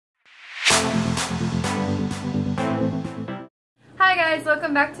guys,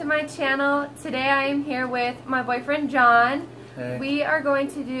 welcome back to my channel. Today I am here with my boyfriend John. Hey. We are going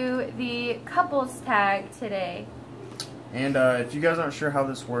to do the couples tag today. And if you guys aren't sure how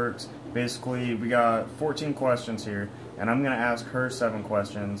this works, basically we got 14 questions here, and I'm going to ask her 7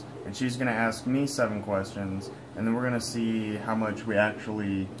 questions, and she's going to ask me 7 questions, and then we're going to see how much we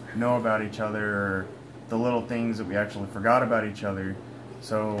actually know about each other, or the little things that we actually forgot about each other.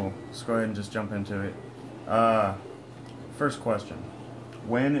 So let's go ahead and just jump into it. First question.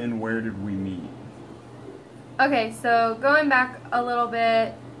 When and where did we meet? Okay, so going back a little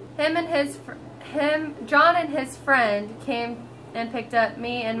bit, John and his friend came and picked up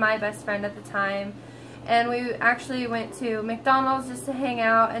me and my best friend at the time, and we actually went to McDonald's just to hang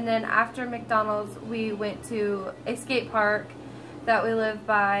out, and then after McDonald's we went to a skate park that we live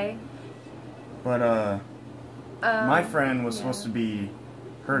by. But my friend was supposed to be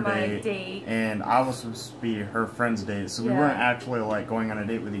her date, and I was supposed to be her friend's date, so we weren't actually like going on a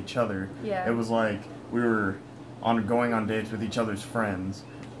date with each other. Yeah. It was like we were going on dates with each other's friends,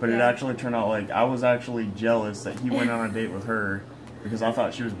 but it actually turned out like I was actually jealous that he went on a date with her because I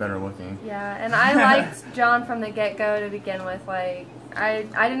thought she was better looking. Yeah, and I liked John from the get-go to begin with. Like, I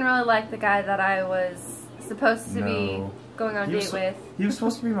didn't really like the guy that I was supposed to be going on a date with. He was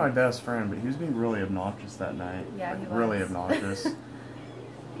supposed to be my best friend, but he was being really obnoxious that night. Yeah, like, he was. Really obnoxious.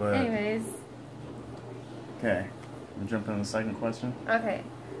 But, anyways. Okay, we'll jump into the second question. Okay.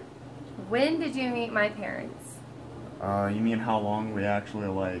 When did you meet my parents? You mean how long we actually,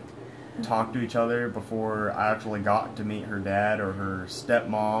 like, talked to each other before I actually got to meet her dad or her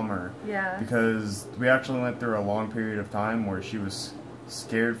stepmom, or... Yeah. Because we actually went through a long period of time where she was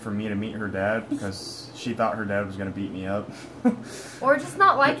scared for me to meet her dad because she thought her dad was going to beat me up. Or just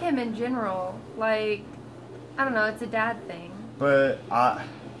not like him in general. Like, I don't know, it's a dad thing. But,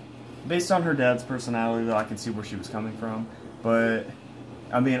 based on her dad's personality, though, I can see where she was coming from. But,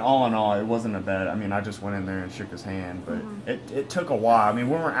 I mean, all in all, it wasn't a bad... I mean, I just went in there and shook his hand, but it took a while. I mean,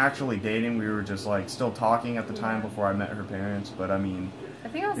 we weren't actually dating. We were just, like, still talking at the time before I met her parents. But, I mean... I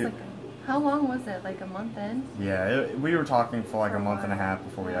think it was, like, how long was it? Like, a month in? Yeah, we were talking for, like, a month and a half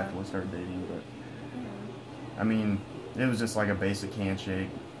before we actually started dating. But, I mean, it was just, like, a basic handshake.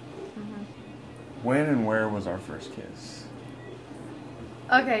 When and where was our first kiss?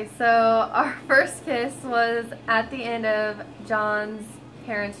 Okay, so our first kiss was at the end of John's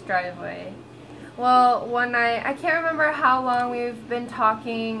parents' driveway. Well, one night, I can't remember how long we've been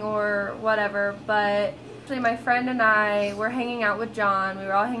talking or whatever, but actually my friend and I were hanging out with John. We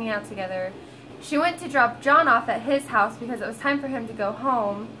were all hanging out together. She went to drop John off at his house because it was time for him to go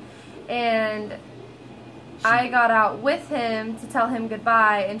home, and I got out with him to tell him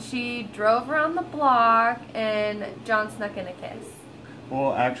goodbye, and she drove around the block, and John snuck in a kiss.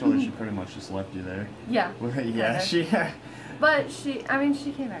 Well, actually, she pretty much just left you there. Yeah. Yeah, But she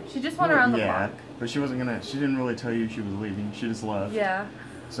came back. She just went around the block. But she wasn't gonna, she didn't really tell you she was leaving. She just left. Yeah.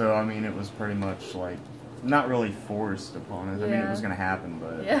 So, I mean, it was pretty much, like, not really forced upon us. I mean, it was gonna happen,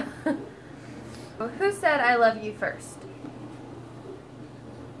 but... Yeah. Well, who said I love you first?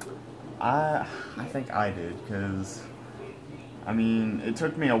 I think I did, because, I mean, it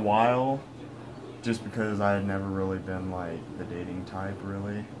took me a while, just because I had never really been, like, the dating type,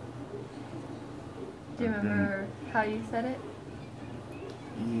 really. Do you remember how you said it?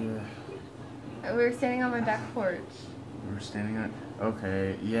 Yeah. We were standing on my back porch. We were standing on...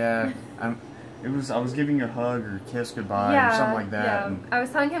 Okay, yeah. I was giving you a hug or kiss goodbye or something like that. Yeah, and I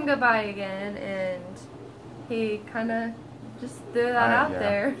was telling him goodbye again, and he kind of just threw that out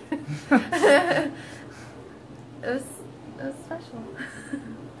there. It was special.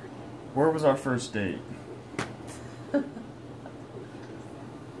 Where was our first date?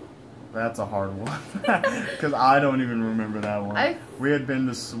 That's a hard one, because I don't even remember that one. We have been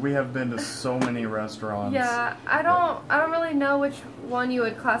to so many restaurants. Yeah, I don't really know which one you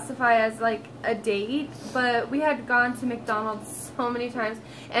would classify as like a date, but we had gone to McDonald's so many times,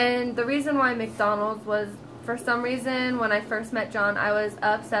 and the reason why McDonald's was, for some reason, when I first met John, I was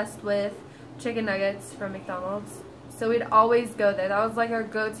obsessed with chicken nuggets from McDonald's. So we'd always go there. That was like our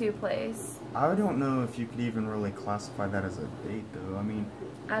go-to place. I don't know if you could even really classify that as a date, though. I mean,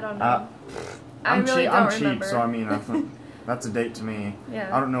 I don't know. I'm don't cheap, remember. so I mean, that's a date to me. Yeah.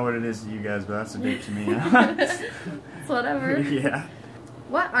 I don't know what it is to you guys, but that's a date to me. It's whatever. Yeah.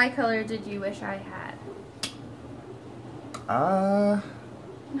 What eye color did you wish I had?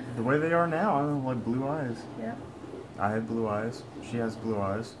 The way they are now, I don't know, like blue eyes. Yeah. I had blue eyes. She has blue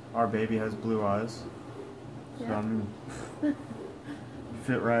eyes. Our baby has blue eyes. So, Yeah. I mean,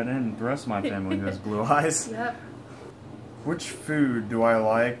 fit right in. The rest of my family has blue eyes. Yep. Which food do I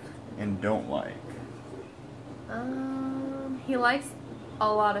like and don't like? He likes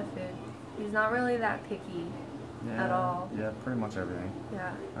a lot of food. He's not really that picky at all. Yeah, pretty much everything.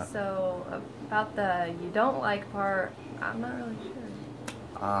 Yeah. So about the you don't like part, I'm not really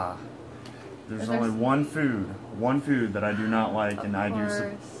sure. There's only one food that I do not like, and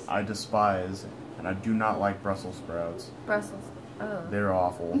I despise, and I do not like Brussels sprouts. Brussels. Oh. They're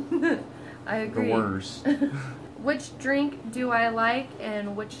awful. I agree. The worst. Which drink do I like,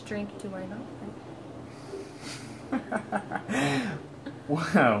 and which drink do I not like?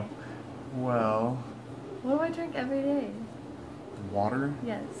 Wow. Well. What do I drink every day? Water?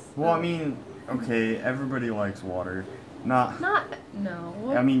 Yes. Well, I mean, okay, everybody likes water. No.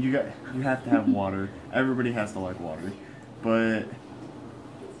 I mean, you have to have water. Everybody has to like water, but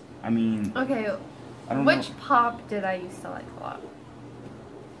I mean. Okay. I don't know. Which pop did I used to like a lot?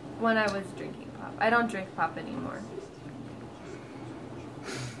 When I was drinking pop. I don't drink pop anymore.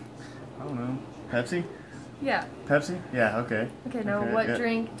 I don't know. Pepsi? Yeah. Pepsi? Yeah. Okay. Okay. Now, what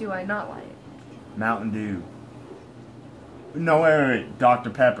drink do I not like? Mountain Dew. No, wait. Dr.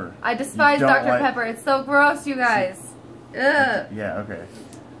 Pepper. I despise Dr. Pepper. It's so gross, you guys. Ugh. Yeah, okay.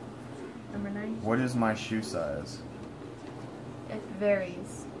 Number 9. What is my shoe size? It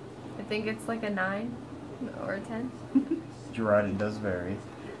varies. I think it's like a 9 or a 10. You're right, it does vary.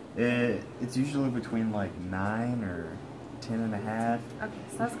 It's usually between like 9 or 10.5. Okay,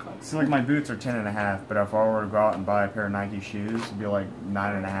 so that's close. So like my boots are 10.5, but if I were to go out and buy a pair of Nike shoes, it'd be like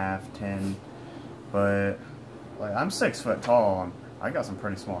 9.5, 10. But like I'm 6 foot tall, and I got some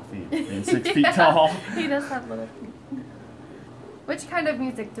pretty small feet, being 6 feet tall. He does have little feet. Which kind of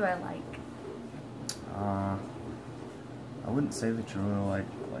music do I like? I wouldn't say that you really like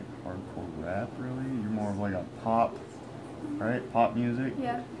hardcore rap, really. You're more of like a pop, right? Pop music.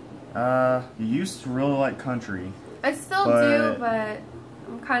 Yeah. You used to really like country. I still do, but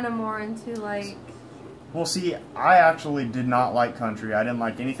I'm kind of more into like... Well, see, I actually did not like country. I didn't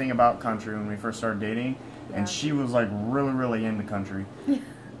like anything about country when we first started dating. Yeah. And she was like really, really into country.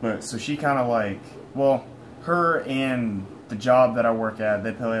 But so she kind of like, well, her and the job that I work at,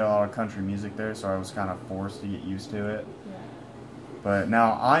 they play a lot of country music there, so I was kind of forced to get used to it. Yeah. But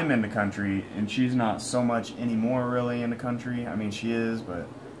now I'm into country, and she's not so much anymore really into country. I mean, she is, but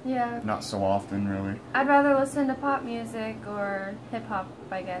yeah, not so often really. I'd rather listen to pop music or hip hop,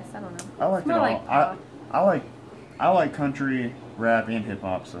 I guess. I don't know. I like it all. Like pop. I like country, rap, and hip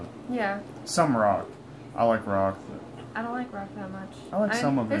hop. So yeah, some rock. I like rock. But I don't like rock that much. I like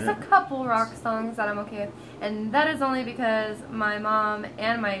some of it. There's a couple rock songs that I'm okay with, and that is only because my mom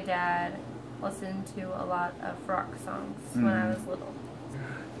and my dad listened to a lot of rock songs when I was little.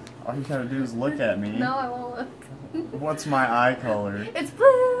 All you gotta do is look at me. No, I won't look. What's my eye color? It's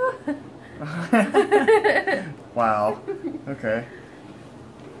blue! Wow. Okay.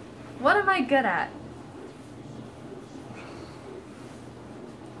 What am I good at?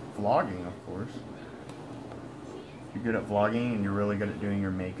 Vlogging, of course. You're good at vlogging, and you're really good at doing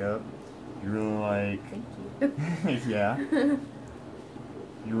your makeup. You're really like... Thank you. Yeah.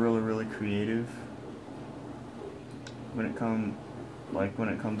 You're really, really creative. When it comes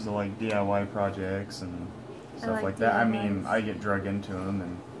to like DIY projects and stuff like that. I mean, I get drug into them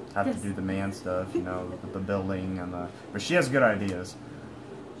and have to do the man stuff, you know, with the building and the... But she has good ideas.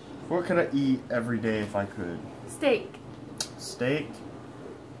 What could I eat every day if I could? Steak. Steak?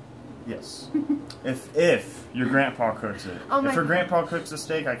 Yes. if your grandpa cooks it. Oh if her grandpa cooks a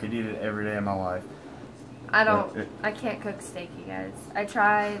steak, I could eat it every day of my life. I can't cook steak, you guys. I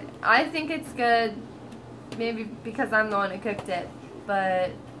tried. I think it's good, maybe because I'm the one who cooked it,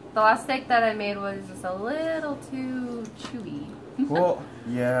 but the last steak that I made was just a little too chewy. Well,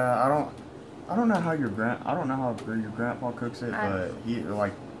 yeah, I don't know how your grandpa cooks it, but he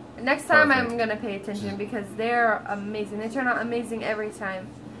like. Next time I'm gonna pay attention because they're amazing. They turn out amazing every time.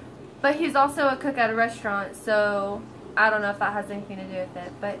 But he's also a cook at a restaurant, so I don't know if that has anything to do with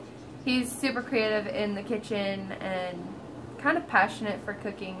it. But he's super creative in the kitchen and kind of passionate for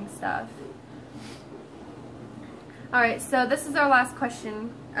cooking stuff. Alright, so this is our last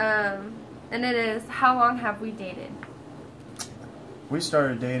question. And it is, how long have we dated? We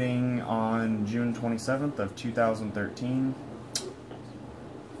started dating on June 27th of 2013.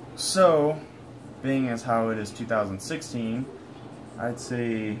 So, being as how it is 2016, I'd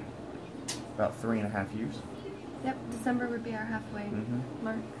say about 3.5 years. Yep, December would be our halfway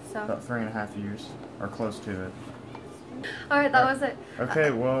mark. So about 3.5 years, or close to it. Alright, that was it.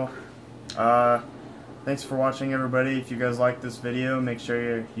 Okay, well, thanks for watching, everybody. If you guys like this video, make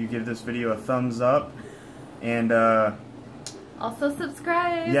sure you give this video a thumbs up, and also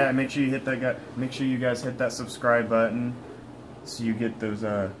subscribe. Yeah, make sure you hit that. Make sure you guys hit that subscribe button. so you get those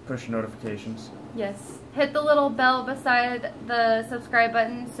push notifications. Yes. Hit the little bell beside the subscribe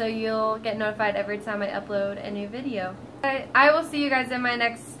button so you'll get notified every time I upload a new video. I will see you guys in my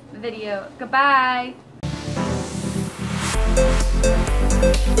next video. Goodbye!